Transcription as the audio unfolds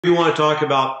We want to talk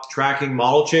about tracking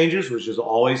model changes, which is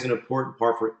always an important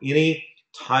part for any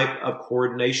type of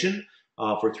coordination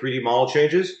for 3D model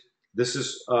changes. This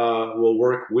is will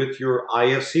work with your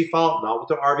IFC file, not with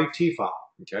the RVT file.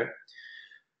 Okay,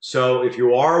 so if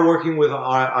you are working with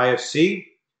IFC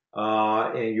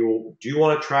and you do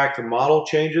want to track the model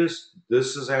changes,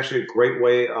 this is actually a great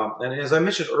way. And as I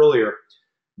mentioned earlier,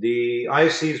 the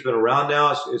IFC has been around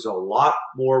now. It's a lot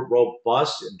more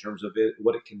robust in terms of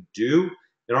what it can do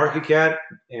in ARCHICAD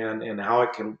and how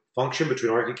it can function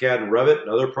between ARCHICAD and Revit and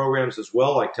other programs as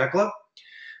well, like Tekla.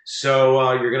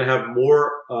 So you're going to have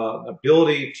more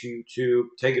ability to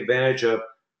take advantage of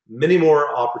many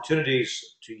more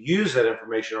opportunities to use that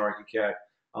information in ARCHICAD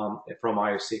from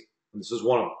IFC. And this is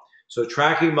one of them. So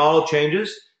tracking model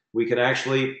changes, we can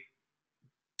actually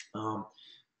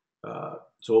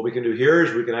so what we can do here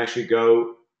is we can actually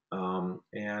go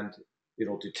and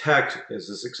it'll detect, as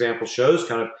this example shows,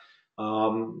 kind of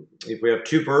if we have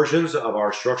two versions of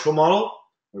our structural model.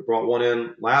 We brought one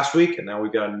in last week, and now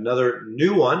we've got another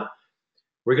new one.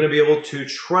 We're going to be able to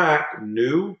track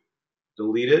new,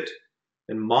 deleted,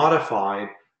 and modified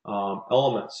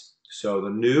elements. So the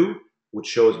new would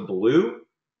show as blue,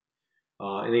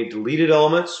 any deleted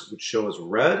elements would show as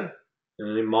red,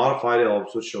 and any modified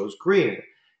elements would show as green.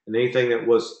 And anything that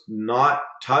was not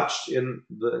touched in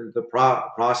the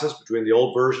process between the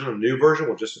old version and the new version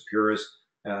will just appear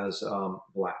as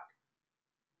black.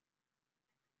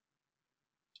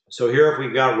 So here, if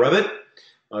we've got Revit,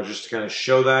 just to kind of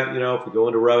show that, if we go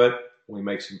into Revit, we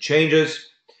make some changes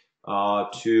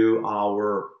to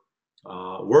our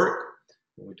work.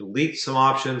 We delete some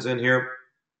options in here,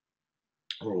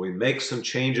 or we make some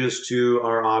changes to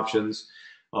our options.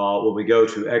 When we go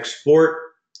to export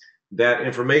that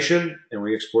information and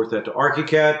we export that to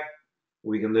ARCHICAD,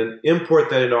 we can then import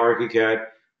that into ARCHICAD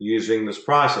using this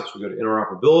process. We go to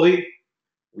interoperability,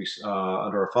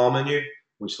 under our file menu,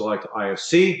 we select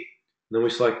IFC, and then we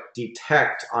select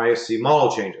detect IFC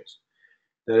model changes.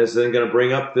 That is then going to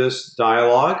bring up this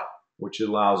dialog, which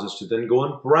allows us to then go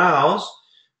and browse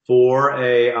for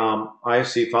a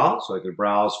IFC file. So I could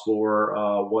browse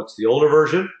for what's the older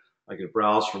version. I could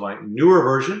browse for my newer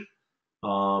version,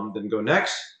 then go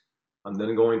next. I'm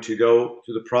then going to go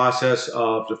through the process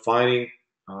of defining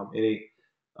any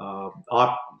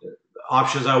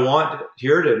options I want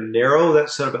here to narrow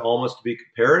that set of elements to be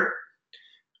compared.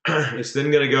 It's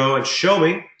then going to go and show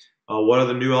me what are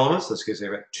the new elements. In this case,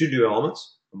 I've got two new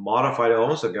elements. The modified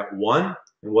elements, I've got one,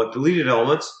 and what deleted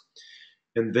elements.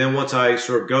 And then once I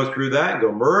sort of go through that and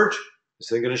go merge, it's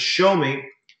then going to show me in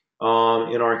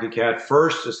ARCHICAD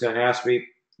first. It's going to ask me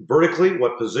vertically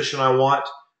what position I want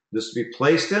this to be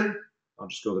placed in. I'll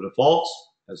just go to the defaults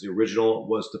as the original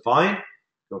was defined.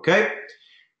 Okay.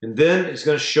 And then it's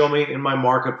going to show me in my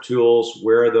markup tools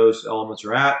where those elements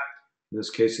are at. In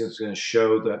this case, it's going to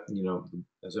show that,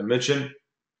 as I mentioned,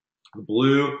 the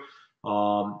blue,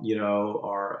 are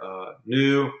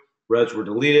new, reds were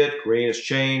deleted, green has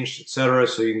changed, etc.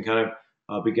 So you can kind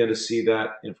of begin to see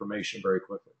that information very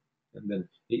quickly. And then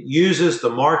it uses the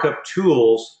markup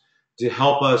tools to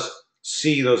help us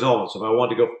see those elements. If I want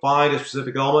to go find a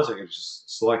specific element, I can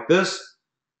just select this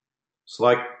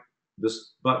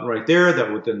button right there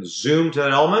that would then zoom to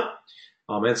that element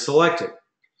and select it.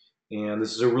 And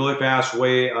this is a really fast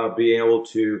way of being able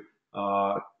to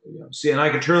see, and I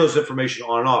can turn those information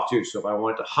on and off too. So if I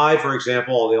wanted to hide, for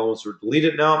example, all the elements are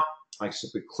deleted now, I can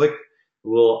simply click the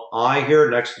little eye here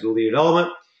next to the deleted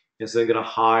element. It's then going to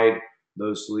hide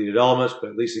those deleted elements,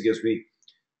 but at least it gives me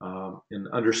an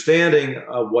understanding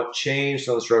of what changed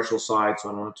on the structural side, so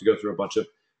I don't have to go through a bunch of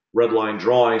red line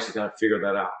drawings to kind of figure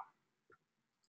that out.